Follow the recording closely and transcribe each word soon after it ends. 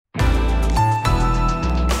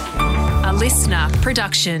listener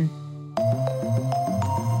production.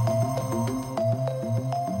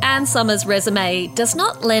 Anne Summers' resume does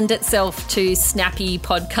not lend itself to snappy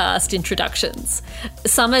podcast introductions.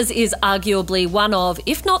 Summers is arguably one of,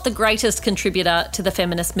 if not the greatest contributor to the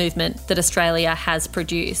feminist movement that Australia has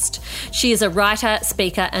produced. She is a writer,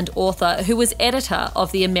 speaker and author who was editor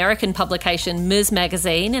of the American publication Ms.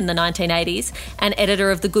 Magazine in the 1980s and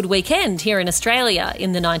editor of The Good Weekend here in Australia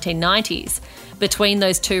in the 1990s. Between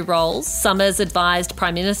those two roles, Summers advised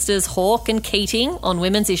Prime Ministers Hawke and Keating on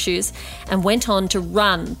women's issues and went on to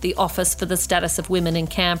run the Office for the Status of Women in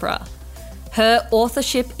Canberra. Her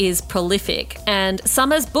authorship is prolific and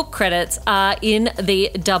Summers' book credits are in the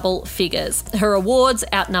double figures. Her awards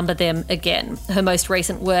outnumber them again. Her most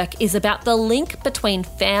recent work is about the link between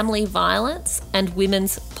family violence and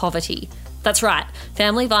women's poverty. That's right,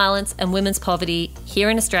 family violence and women's poverty here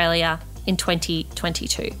in Australia in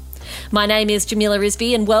 2022. My name is Jamila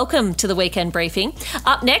Rizvi and welcome to the Weekend Briefing.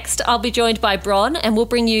 Up next, I'll be joined by Bron and we'll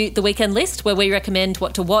bring you the weekend list where we recommend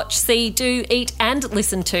what to watch, see, do, eat and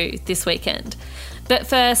listen to this weekend. But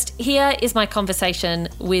first, here is my conversation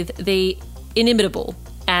with the inimitable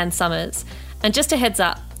Anne Summers. And just a heads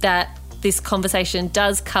up that this conversation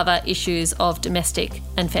does cover issues of domestic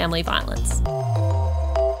and family violence.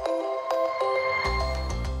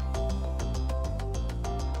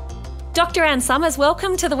 Dr. Anne Summers,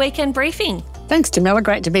 welcome to the Weekend Briefing. Thanks, Jamila.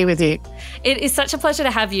 Great to be with you. It is such a pleasure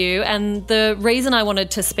to have you. And the reason I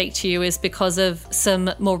wanted to speak to you is because of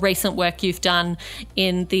some more recent work you've done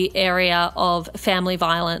in the area of family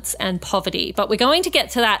violence and poverty. But we're going to get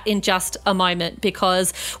to that in just a moment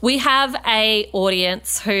because we have an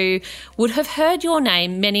audience who would have heard your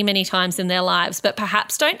name many, many times in their lives, but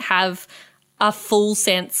perhaps don't have a full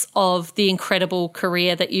sense of the incredible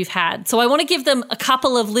career that you've had. So I want to give them a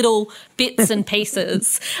couple of little bits and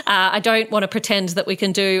pieces. I don't want to pretend that we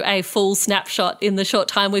can do a full snapshot in the short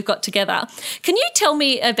time we've got together. Can you tell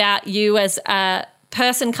me about you as a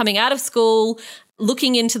person coming out of school,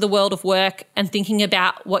 looking into the world of work and thinking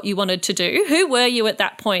about what you wanted to do? Who were you at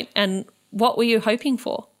that point and what were you hoping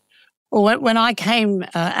for? Well, when I came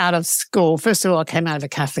out of school, first of all, I came out of a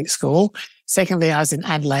Catholic school. Secondly, I was in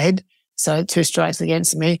Adelaide. So 2 strikes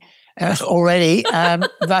against me already.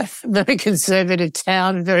 Both very conservative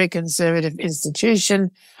town, very conservative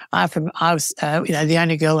institution. I was the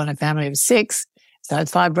only girl in a family of 6. So I had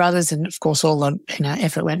 5 brothers, and of course all the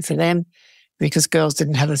effort went for them because girls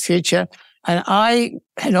didn't have a future. And I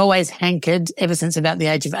had always hankered ever since about the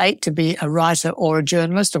age of 8 to be a writer or a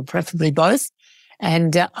journalist, or preferably both.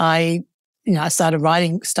 And I started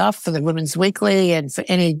writing stuff for the Women's Weekly and for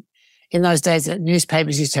any. In those days,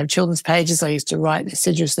 newspapers used to have children's pages. I used to write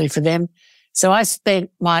assiduously for them. So I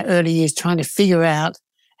spent my early years trying to figure out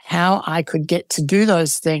how I could get to do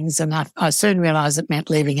those things. And I soon realised it meant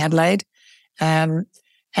leaving Adelaide. And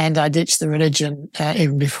I ditched the religion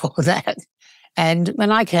even before that. And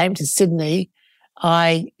when I came to Sydney,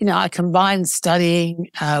 I combined studying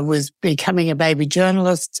with becoming a baby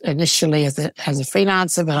journalist initially as a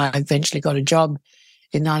freelancer, but I eventually got a job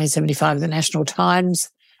in 1975 at the National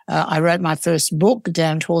Times. I wrote my first book,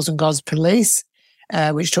 Damn Tours and God's Police,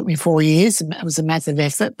 which took me 4 years. It was a massive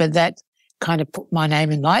effort, but that kind of put my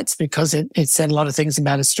name in lights because it said a lot of things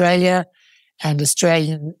about Australia and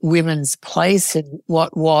Australian women's place in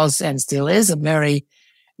what was and still is a very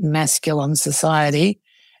masculine society.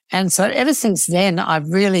 And so ever since then, I've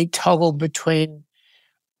really toggled between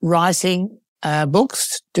writing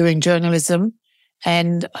books, doing journalism,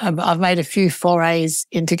 and I've made a few forays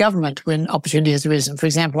into government when opportunity has arisen. For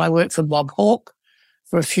example, I worked for Bob Hawke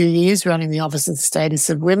for a few years running the Office of the Status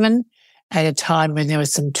of Women at a time when there were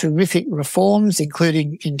some terrific reforms,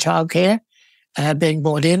 including in childcare, being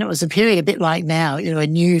brought in. It was a period a bit like now, a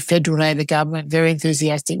new federal Labor government, very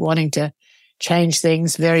enthusiastic, wanting to change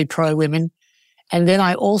things, very pro-women. And then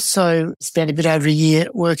I also spent a bit over a year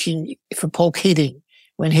working for Paul Keating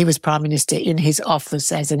when he was Prime Minister in his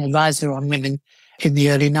office as an advisor on women in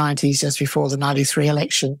the early 90s, just before the 93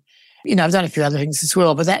 election. I've done a few other things as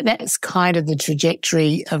well, but that's kind of the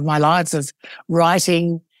trajectory of my lives of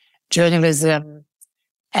writing, journalism,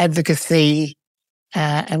 advocacy,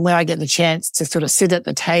 and where I get the chance to sort of sit at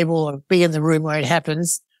the table or be in the room where it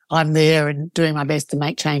happens, I'm there and doing my best to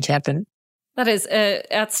make change happen. That is an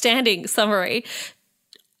outstanding summary.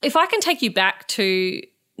 If I can take you back to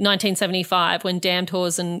 1975 when Damn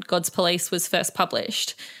Tours and God's Police was first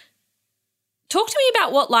published, talk to me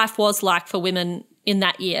about what life was like for women in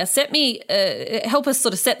that year. Help us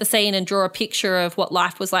sort of set the scene and draw a picture of what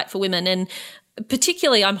life was like for women. And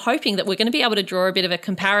particularly I'm hoping that we're going to be able to draw a bit of a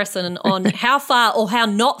comparison on how far or how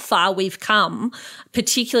not far we've come,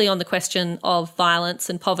 particularly on the question of violence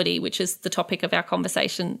and poverty, which is the topic of our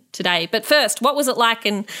conversation today. But first, what was it like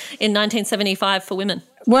in 1975 for women?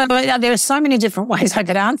 Well, there are so many different ways I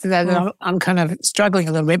could answer that. I'm kind of struggling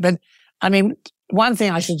a little bit. But, I mean, one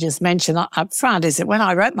thing I should just mention up front is that when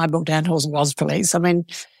I wrote my book, Downhills and Was Police, I mean,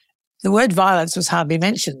 the word violence was hardly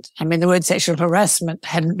mentioned. I mean, the word sexual harassment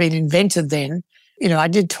hadn't been invented then. You know, I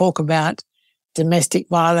did talk about domestic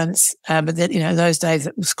violence, but that, you know, those days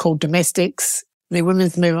it was called domestics. The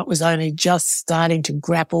women's movement was only just starting to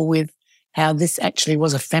grapple with how this actually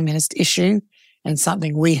was a feminist issue and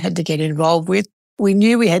something we had to get involved with. We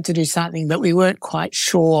knew we had to do something, but we weren't quite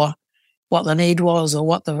sure what the need was or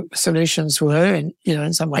what the solutions were. And, you know,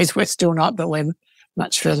 in some ways we're still not, but we're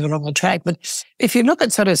much further along the track. But if you look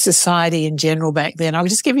at sort of society in general back then, I'll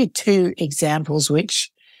just give you two examples which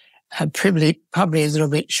are probably a little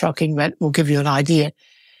bit shocking, but will give you an idea.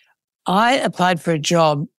 I applied for a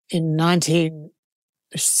job in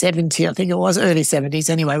 1970, I think it was, early 70s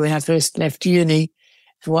anyway, when I first left uni,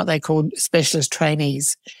 for what they called specialist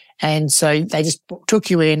trainees. And so they just took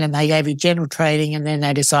you in and they gave you general training and then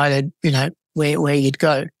they decided, you know, where you'd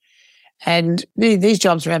go. And these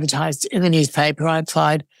jobs were advertised in the newspaper. I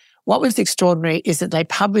applied. What was extraordinary is that they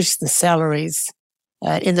published the salaries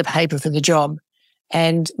in the paper for the job.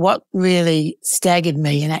 And what really staggered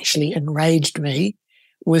me and actually enraged me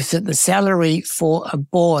was that the salary for a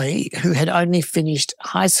boy who had only finished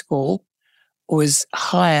high school was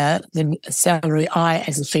higher than a salary I,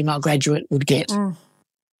 as a female graduate, would get.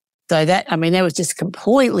 So that was just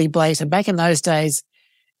completely blatant. Back in those days,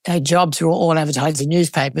 jobs were all advertised in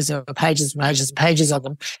newspapers. There were pages and pages and pages of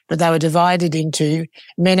them, but they were divided into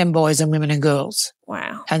men and boys and women and girls.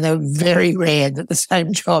 Wow. And they were very rare that the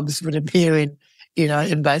same jobs would appear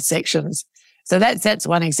in both sections. So that's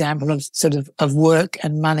one example of sort of work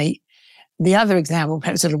and money. The other example,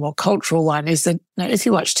 perhaps a little more cultural one, is that if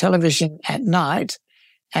you watch television at night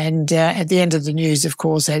and at the end of the news, of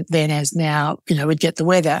course, then as now, we'd get the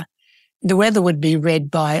weather. The weather would be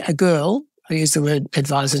read by a girl, I use the word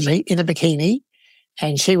advisedly, in a bikini,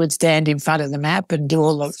 and she would stand in front of the map and do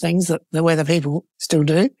all the things that the weather people still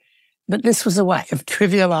do. But this was a way of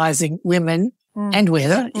trivialising women and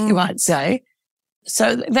weather, you might say.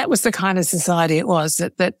 So that was the kind of society it was,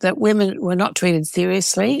 that women were not treated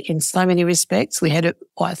seriously in so many respects. We had,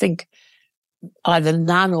 I think, either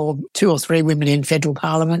none or 2 or 3 women in federal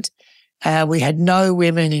parliament. We had no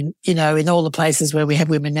women in all the places where we have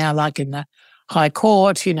women now, like in the High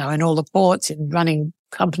Court, in all the courts, in running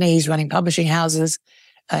companies, running publishing houses,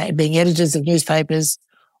 being editors of newspapers,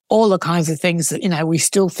 all the kinds of things that, we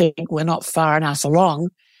still think we're not far enough along.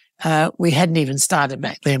 We hadn't even started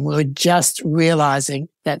back then. We were just realising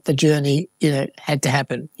that the journey, had to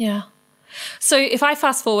happen. Yeah. So if I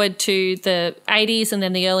fast forward to the 80s and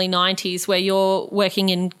then the early 90s, where you're working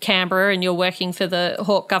in Canberra and you're working for the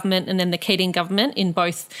Hawke government and then the Keating government in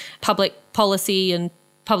both public policy and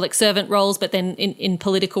public servant roles, but then in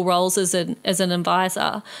political roles as an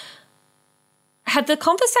advisor, had the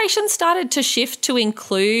conversation started to shift to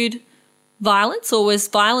include violence, or was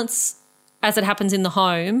violence, as it happens in the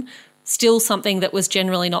home, still something that was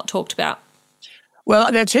generally not talked about?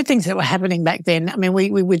 Well, there are two things that were happening back then. I mean,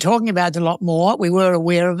 we were talking about it a lot more. We were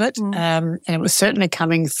aware of it, and it was certainly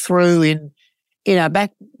coming through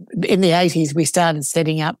back in the 80s, we started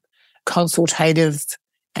setting up consultative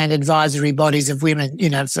and advisory bodies of women,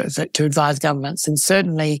 to advise governments. And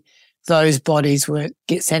certainly those bodies were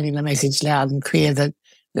sending the message loud and clear that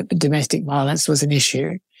domestic violence was an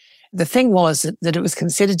issue. The thing was that it was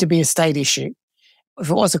considered to be a state issue. If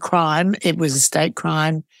it was a crime, it was a state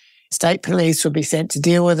crime. State police would be sent to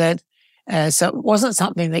deal with it. So it wasn't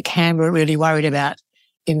something that Canberra really worried about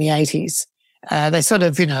in the 80s. They sort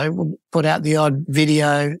of, put out the odd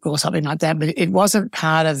video or something like that, but it wasn't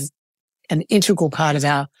an integral part of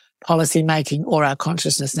our policy making or our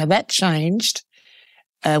consciousness. Now that changed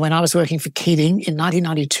when I was working for Keating in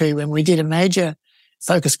 1992, when we did a major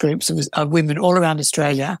focus groups of women all around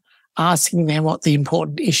Australia, asking them what the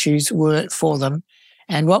important issues were for them.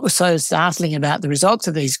 And what was so startling about the results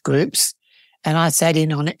of these groups, and I sat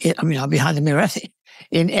in on it, behind the mirror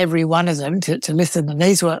in every one of them to listen. And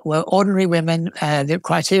these were ordinary women. The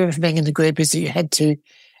criteria for being in the group is that you had to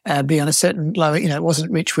be on a certain lower, it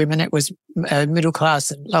wasn't rich women, it was middle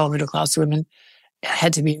class and lower middle class women,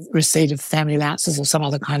 had to be receipt of family allowances or some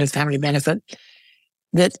other kind of family benefit.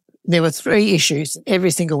 That there were 3 issues.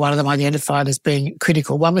 Every single one of them identified as being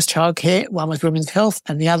critical. One was childcare, one was women's health,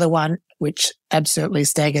 and the other one, which absolutely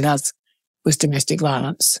staggered us, was domestic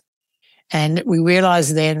violence. And we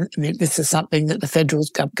realised then that this is something that the federal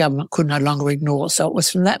government could no longer ignore. So it was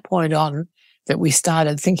from that point on that we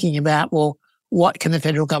started thinking about, well, what can the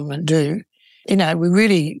federal government do? We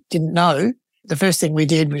really didn't know. The first thing we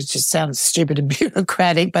did was just sound stupid and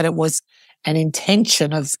bureaucratic, but it was an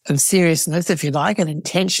intention of seriousness, if you like, an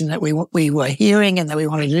intention that we were hearing and that we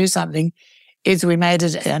wanted to do something, is we made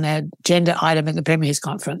it an agenda item at the Premier's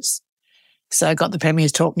conference. So I got the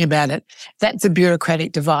Premiers talking about it. That's a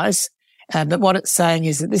bureaucratic device. But what it's saying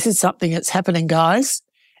is that this is something that's happening, guys.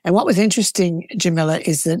 And what was interesting, Jamila,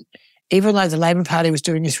 is that even though the Labor Party was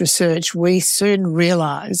doing this research, we soon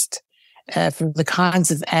realised from the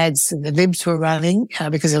kinds of ads that the Libs were running,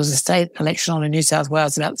 because there was a state election on in New South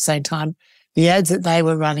Wales about the same time, the ads that they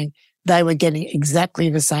were running, they were getting exactly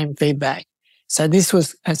the same feedback. So this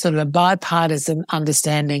was a sort of a bipartisan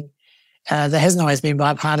understanding. There hasn't always been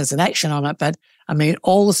bipartisan action on it, but I mean,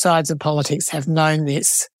 all the sides of politics have known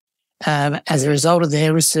this as a result of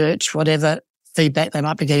their research, whatever feedback they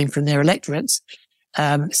might be getting from their electorates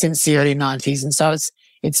since the early 90s. And so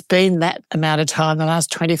it's been that amount of time, the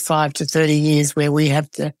last 25 to 30 years, where we have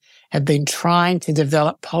been trying to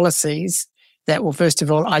develop policies that will, first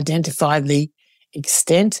of all, identify the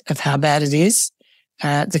extent of how bad it is,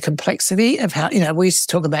 the complexity of how, we used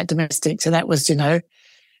to talk about domestic. So that was,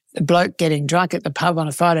 the bloke getting drunk at the pub on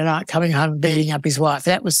a Friday night, coming home and beating up his wife.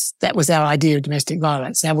 That was our idea of domestic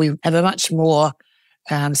violence. Now we have a much more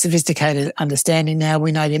sophisticated understanding now.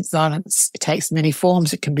 We know that violence takes many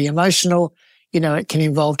forms. It can be emotional. It can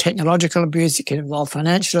involve technological abuse. It can involve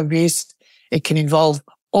financial abuse. It can involve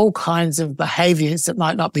all kinds of behaviours that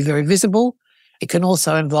might not be very visible. It can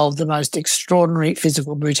also involve the most extraordinary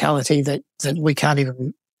physical brutality that we can't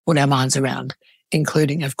even put our minds around,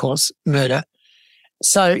 including, of course, murder.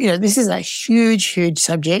 So, this is a huge, huge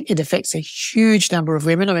subject. It affects a huge number of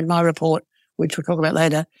women. I mean, my report, which we'll talk about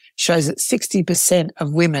later, shows that 60%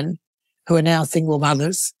 of women who are now single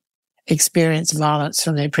mothers experience violence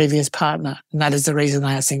from their previous partner. And that is the reason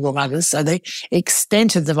they are single mothers. So the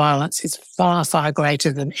extent of the violence is far, far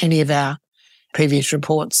greater than any of our previous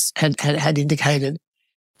reports had indicated.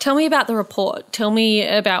 Tell me about the report. Tell me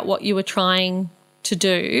about what you were trying to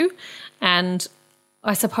do and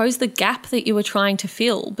I suppose the gap that you were trying to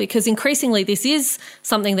fill, because increasingly this is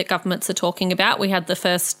something that governments are talking about. We had the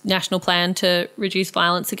first national plan to reduce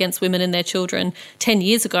violence against women and their children 10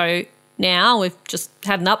 years ago now. We've just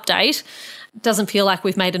had an update. It doesn't feel like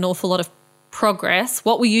we've made an awful lot of progress.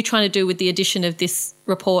 What were you trying to do with the addition of this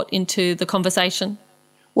report into the conversation?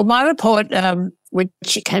 Well, my report,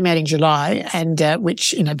 which came out in July and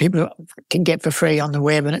which, people can get for free on the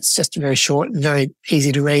web, and it's just very short and very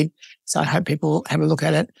easy to read. So I hope people have a look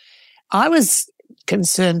at it. I was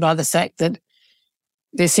concerned by the fact that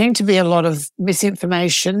there seemed to be a lot of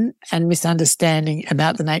misinformation and misunderstanding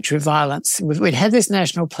about the nature of violence. We'd had this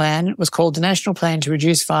national plan. It was called the National Plan to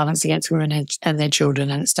Reduce Violence Against Women and Their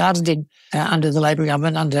Children, and it started under the Labor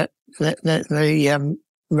government, under the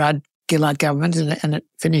Rudd-Gillard government, and it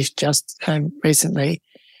finished just recently.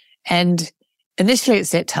 And initially it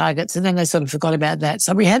set targets, and then they sort of forgot about that.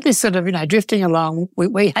 So we had this sort of, drifting along.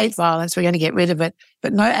 We hate violence. We're going to get rid of it,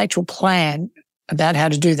 but no actual plan about how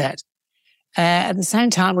to do that. At the same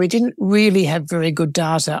time, we didn't really have very good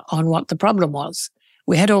data on what the problem was.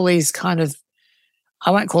 We had all these kind of,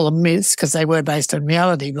 I won't call them myths because they were based on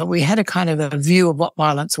reality, but we had a kind of a view of what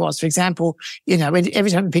violence was. For example,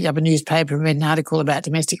 every time we picked up a newspaper and read an article about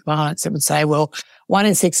domestic violence, it would say, well, 1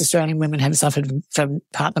 in 6 Australian women have suffered from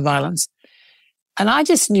partner violence. And I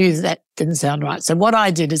just knew that didn't sound right. So what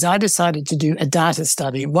I did is I decided to do a data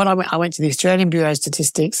study. I went to the Australian Bureau of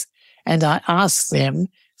Statistics and I asked them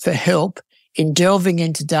for help in delving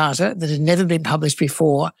into data that had never been published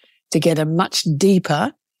before to get a much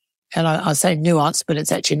deeper, and I say nuanced, but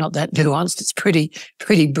it's actually not that nuanced. It's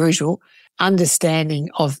pretty brutal understanding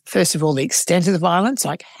of, first of all, the extent of the violence,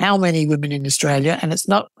 like how many women in Australia, and it's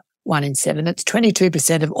not 1 in 7, it's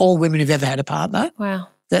 22% of all women who've ever had a partner. Wow.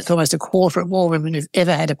 That's almost a quarter of all women who've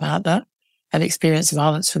ever had a partner have experienced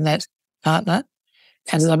violence from that partner.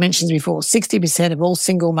 And as I mentioned before, 60% of all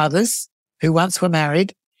single mothers who once were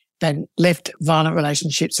married then left violent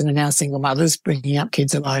relationships and are now single mothers, bringing up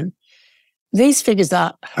kids alone. These figures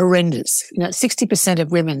are horrendous. 60%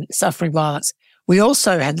 of women suffering violence. We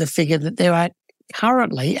also had the figure that there are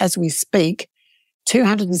currently, as we speak,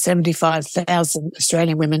 275,000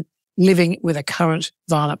 Australian women living with a current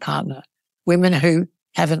violent partner. Women who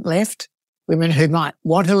haven't left, women who might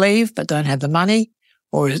want to leave but don't have the money,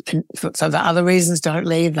 or so for other reasons don't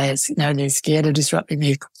leave. They're scared of disrupting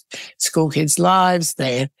their school kids' lives.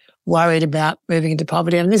 They're worried about moving into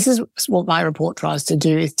poverty. And this is what my report tries to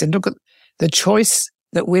do, is to look at the choice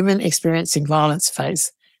that women experiencing violence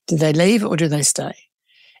face. Do they leave or do they stay?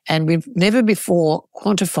 And we've never before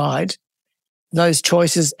quantified those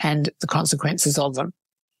choices and the consequences of them.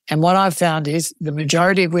 And what I've found is the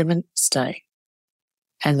majority of women stay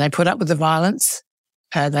and they put up with the violence.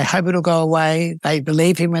 They hope it'll go away. They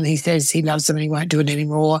believe him when he says he loves them and he won't do it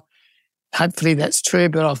anymore. Hopefully that's true,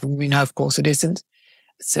 but often we know, of course, it isn't.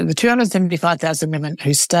 So the 275,000 women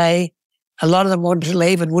who stay, a lot of them want to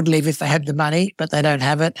leave and would leave if they had the money, but they don't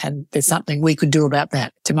have it. And there's something we could do about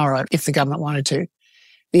that tomorrow if the government wanted to.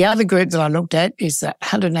 The other group that I looked at is that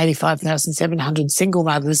 185,700 single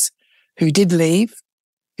mothers who did leave,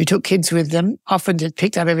 who took kids with them, often just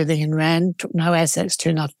picked up everything and ran, took no assets,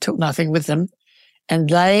 took nothing with them. And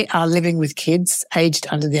they are living with kids aged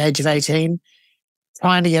under the age of 18,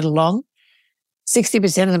 trying to get along.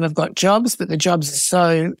 60% of them have got jobs, but the jobs are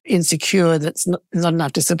so insecure that it's not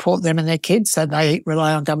enough to support them and their kids, so they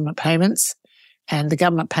rely on government payments. And the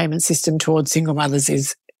government payment system towards single mothers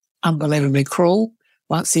is unbelievably cruel.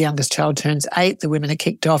 Once the youngest child turns 8, the women are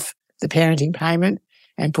kicked off the parenting payment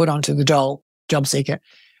and put onto the dole, job seeker,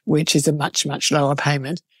 which is a much, much lower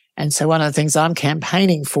payment. And so one of the things I'm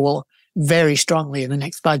campaigning for very strongly in the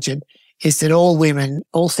next budget is that all women,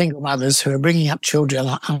 all single mothers who are bringing up children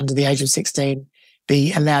under the age of 16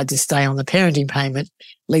 be allowed to stay on the parenting payment.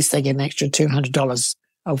 At least they get an extra $200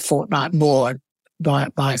 a fortnight more, buy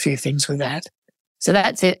a few things with that. So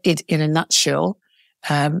that's it in a nutshell.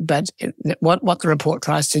 But what the report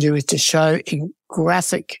tries to do is to show in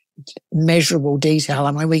graphic, measurable detail.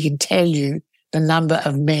 I mean, we can tell you the number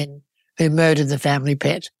of men who murdered the family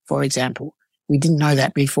pet, for example. We didn't know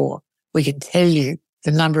that before. We can tell you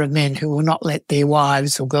the number of men who will not let their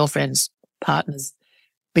wives or girlfriends, partners,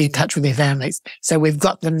 be in touch with their families. So we've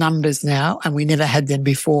got the numbers now and we never had them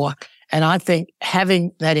before. And I think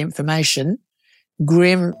having that information,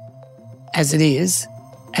 grim as it is,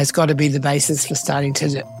 has got to be the basis for starting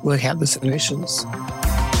to work out the solutions.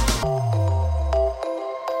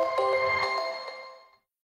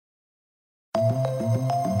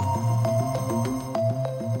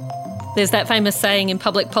 There's that famous saying in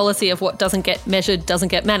public policy of what doesn't get measured doesn't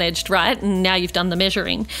get managed, right? And now you've done the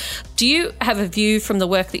measuring. Do you have a view from the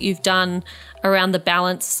work that you've done around the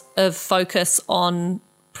balance of focus on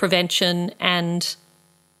prevention and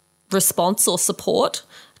response or support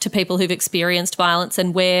to people who've experienced violence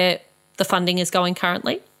and where the funding is going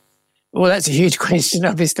currently? Well, that's a huge question,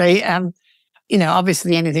 obviously.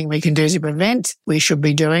 Obviously anything we can do to prevent, we should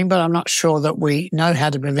be doing, but I'm not sure that we know how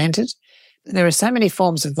to prevent it. There are so many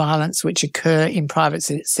forms of violence which occur in private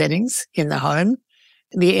settings in the home.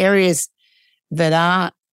 The areas that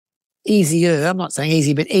are easier, I'm not saying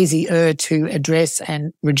easy, but easier to address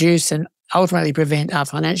and reduce and ultimately prevent are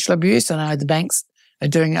financial abuse. I know the banks are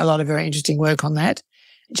doing a lot of very interesting work on that.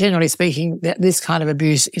 Generally speaking, this kind of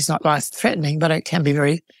abuse is not life-threatening, but it can be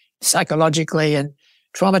very psychologically and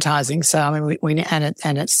traumatizing. So, I mean,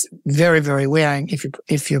 it's very, very wearing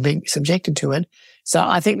if you're being subjected to it. So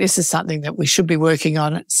I think this is something that we should be working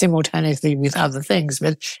on simultaneously with other things.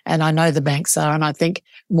 And I know the banks are, and I think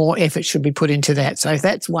more effort should be put into that. So if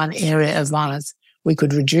that's one area of violence we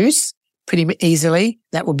could reduce pretty easily,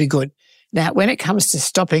 that would be good. Now, when it comes to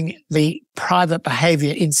stopping the private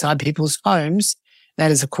behaviour inside people's homes,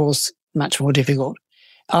 that is, of course, much more difficult.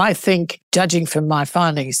 I think, judging from my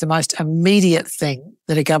findings, the most immediate thing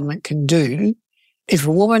that a government can do, if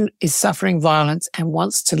a woman is suffering violence and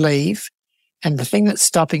wants to leave, and the thing that's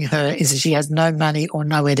stopping her is that she has no money or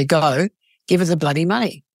nowhere to go, give her the bloody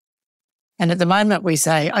money. And at the moment we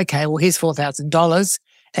say, okay, well, here's $4,000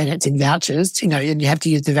 and it's in vouchers, and you have to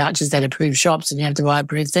use the vouchers that approve shops and you have to buy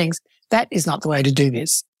approved things. That is not the way to do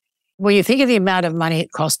this. When you think of the amount of money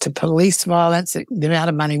it costs to police violence, the amount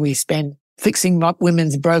of money we spend fixing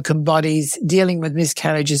women's broken bodies, dealing with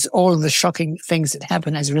miscarriages, all of the shocking things that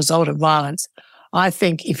happen as a result of violence, I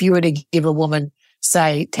think if you were to give a woman,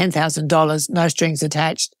 say, $10,000, no strings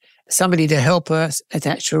attached, somebody to help her,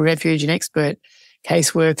 attached to a refuge, an expert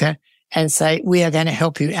caseworker, and say, we are going to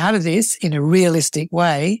help you out of this in a realistic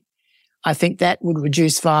way, I think that would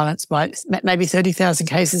reduce violence by maybe 30,000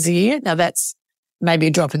 cases a year. Now, that's maybe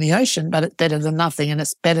a drop in the ocean, but it's better than nothing, and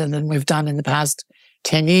it's better than we've done in the past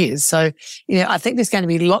 10 years. So, I think there's going to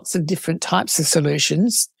be lots of different types of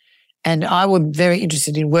solutions, and I would be very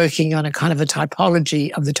interested in working on a kind of a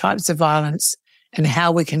typology of the types of violence and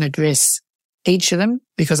how we can address each of them,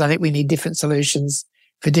 because I think we need different solutions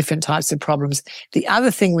for different types of problems. The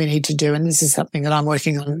other thing we need to do, and this is something that I'm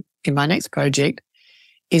working on in my next project,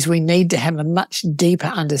 is we need to have a much deeper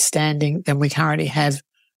understanding than we currently have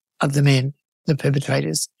of the men, the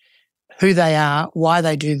perpetrators, who they are, why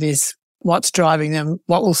they do this, what's driving them,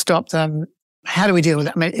 what will stop them, how do we deal with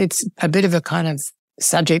it? I mean, it's a bit of a kind of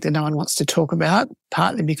subject that no one wants to talk about,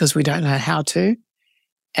 partly because we don't know how to.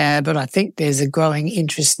 But I think there's a growing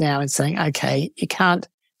interest now in saying, okay, you can't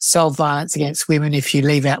solve violence against women if you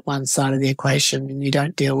leave out one side of the equation and you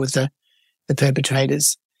don't deal with the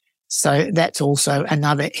perpetrators. So that's also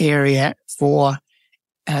another area for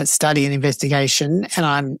study and investigation, and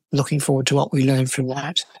I'm looking forward to what we learn from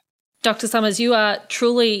that. Dr. Summers, you are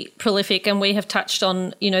truly prolific, and we have touched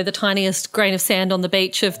on, the tiniest grain of sand on the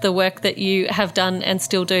beach of the work that you have done and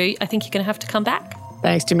still do. I think you're going to have to come back.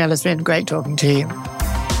 Thanks, Jamila. It's been great talking to you.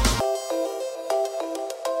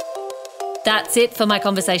 That's it for my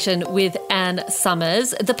conversation with Anne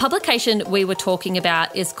Summers. The publication we were talking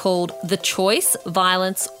about is called The Choice,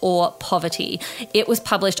 Violence or Poverty. It was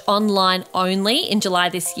published online only in July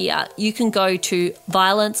this year. You can go to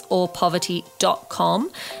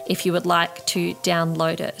violenceorpoverty.com if you would like to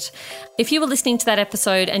download it. If you were listening to that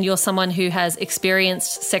episode and you're someone who has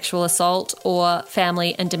experienced sexual assault or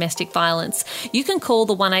family and domestic violence, you can call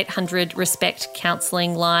the 1-800-RESPECT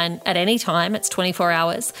counselling line at any time. It's 24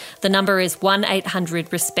 hours. The number is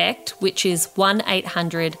 1-800-RESPECT, which is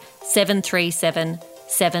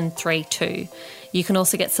 1-800-737-732. You can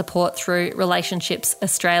also get support through Relationships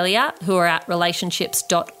Australia, who are at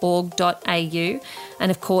relationships.org.au.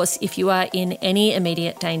 And of course, if you are in any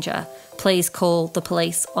immediate danger, please call the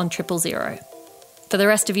police on 000. For the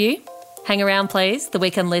rest of you, hang around please. The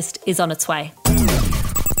weekend list is on its way.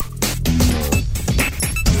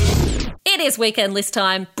 It is weekend list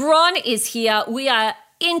time. Bron is here. We are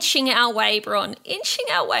inching our way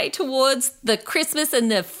towards the Christmas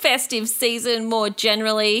and the festive season more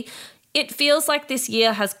generally. It feels like this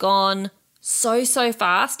year has gone so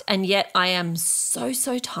fast, and yet I am so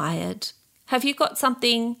tired. Have you got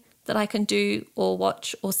something that I can do or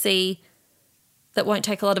watch or see that won't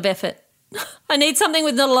take a lot of effort? I need something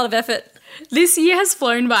with not a lot of effort. This year has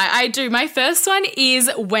flown by. I do. My first one is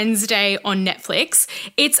Wednesday on Netflix.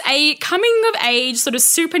 It's a coming-of-age, sort of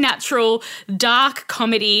supernatural, dark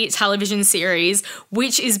comedy television series,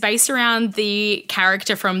 which is based around the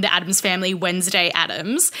character from the Addams Family, Wednesday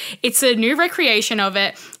Addams. It's a new recreation of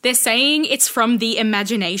it. They're saying it's from the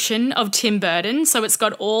imagination of Tim Burton, so it's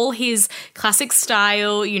got all his classic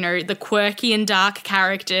style, the quirky and dark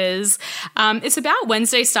characters. It's about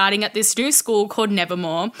Wednesday starting at this new school called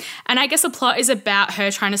Nevermore, and I guess the plot is about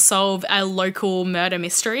her trying to solve a local murder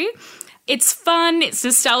mystery. It's fun, it's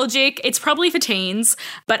nostalgic, it's probably for teens,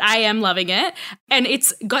 but I am loving it. And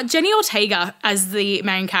it's got Jenny Ortega as the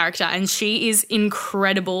main character, and she is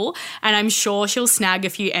incredible, and I'm sure she'll snag a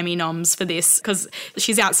few Emmy noms for this because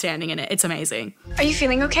she's outstanding in it. It's amazing. Are you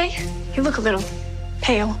feeling okay? You look a little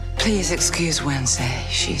pale. Please excuse Wednesday.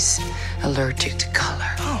 She's allergic to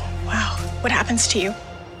color. Oh, wow. What happens to you?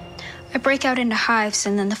 I break out into hives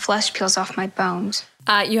and then the flesh peels off my bones.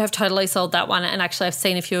 You have totally sold that one, and actually I've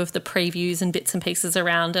seen a few of the previews and bits and pieces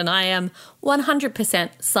around, and I am 100%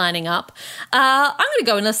 signing up. I'm going to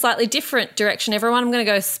go in a slightly different direction, everyone. I'm going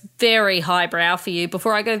to go very highbrow for you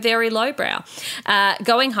before I go very lowbrow.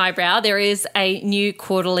 Going highbrow, there is a new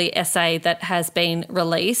quarterly essay that has been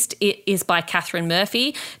released. It is by Catherine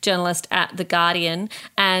Murphy, journalist at The Guardian,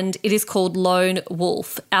 and it is called Lone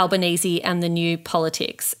Wolf, Albanese and the New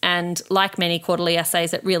Politics. And like many quarterly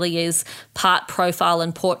essays, it really is part profile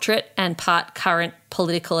and portrait and part current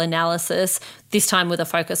political analysis, this time with a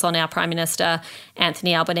focus on our Prime Minister,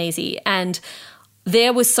 Anthony Albanese. And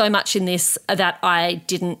there was so much in this that I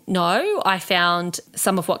didn't know. I found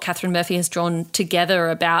some of what Catherine Murphy has drawn together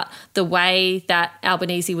about the way that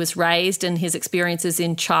Albanese was raised and his experiences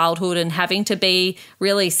in childhood and having to be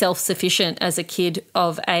really self-sufficient as a kid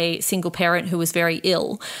of a single parent who was very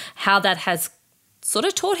ill, how that has sort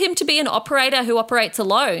of taught him to be an operator who operates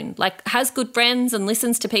alone, like has good friends and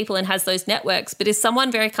listens to people and has those networks, but is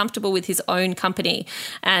someone very comfortable with his own company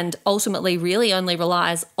and ultimately really only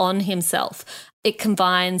relies on himself. It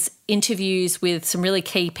combines interviews with some really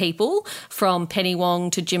key people, from Penny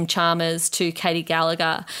Wong to Jim Chalmers to Katie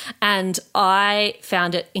Gallagher, and I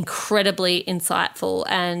found it incredibly insightful.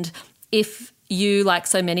 And if you, like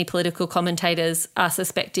so many political commentators, are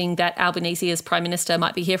suspecting that Albanese as Prime Minister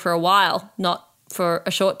might be here for a while, not for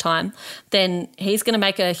a short time, then he's going to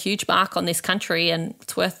make a huge mark on this country, and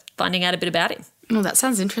it's worth finding out a bit about him. Well, that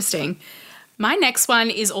sounds interesting. My next one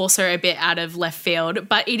is also a bit out of left field,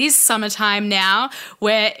 but it is summertime now,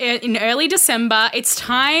 where in early December, it's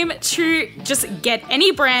time to just get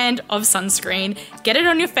any brand of sunscreen, get it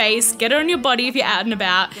on your face, get it on your body if you're out and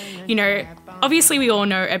about. Obviously we all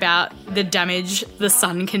know about the damage the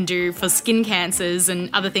sun can do for skin cancers and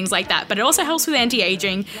other things like that. But it also helps with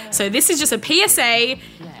anti-aging. So this is just a PSA.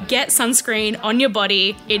 Get sunscreen on your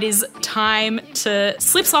body. It is time to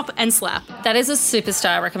slip, slop and slap. That is a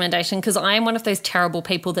superstar recommendation because I am one of those terrible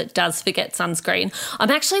people that does forget sunscreen. I'm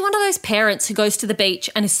actually one of those parents who goes to the beach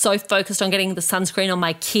and is so focused on getting the sunscreen on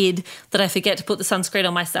my kid that I forget to put the sunscreen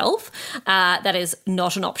on myself. That is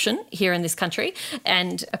not an option here in this country,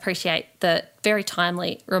 and appreciate the very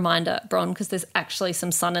timely reminder, Bron, because there's actually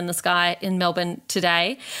some sun in the sky in Melbourne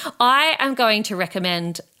today. I am going to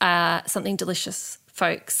recommend something delicious,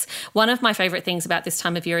 folks. One of my favourite things about this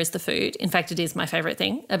time of year is the food. In fact, it is my favourite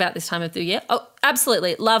thing about this time of the year. Oh,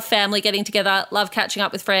 absolutely. Love family getting together, love catching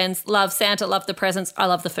up with friends, love Santa, love the presents. I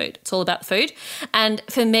love the food. It's all about the food. And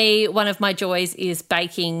for me, one of my joys is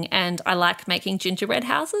baking, and I like making gingerbread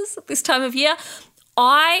houses at this time of year.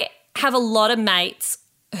 I have a lot of mates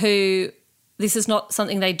who this is not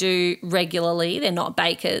something they do regularly. They're not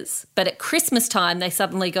bakers. But at Christmas time, they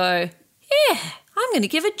suddenly go, yeah, I'm going to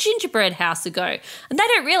give a gingerbread house a go. And they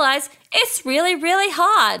don't realise it's really, really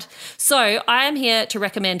hard. So I am here to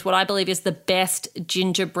recommend what I believe is the best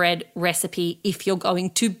gingerbread recipe if you're going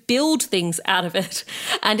to build things out of it.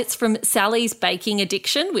 And it's from Sally's Baking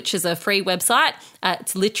Addiction, which is a free website.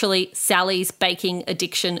 It's literally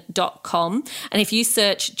sallysbakingaddiction.com. And if you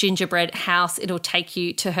search gingerbread house, it'll take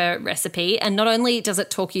you to her recipe. And not only does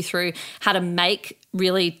it talk you through how to make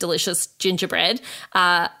really delicious gingerbread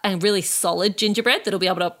and really solid gingerbread that'll be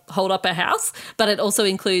able to hold up a house, but it also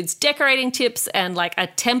includes decorating tips and like a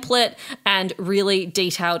template and really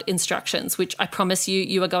detailed instructions, which I promise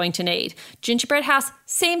you are going to need. Gingerbread house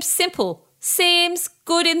seems simple, seems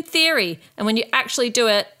good in theory, and when you actually do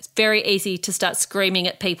it, it's very easy to start screaming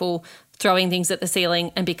at people, throwing things at the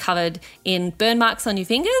ceiling and be covered in burn marks on your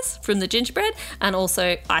fingers from the gingerbread, and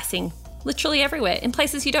also icing literally everywhere in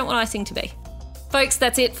places you don't want icing to be. Folks,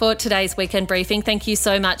 that's it for today's Weekend Briefing. Thank you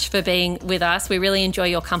so much for being with us. We really enjoy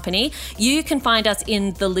your company. You can find us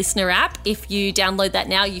in the Listener app. If you download that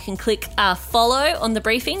now, you can click follow on the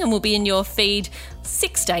briefing and we'll be in your feed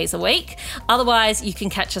 6 days a week. Otherwise, you can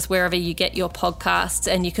catch us wherever you get your podcasts,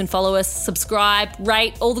 and you can follow us, subscribe,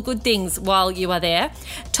 rate, all the good things while you are there.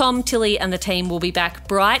 Tom, Tilly and the team will be back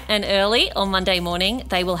bright and early on Monday morning.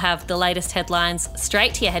 They will have the latest headlines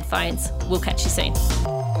straight to your headphones. We'll catch you soon.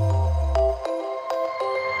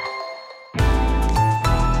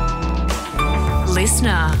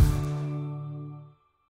 Listener.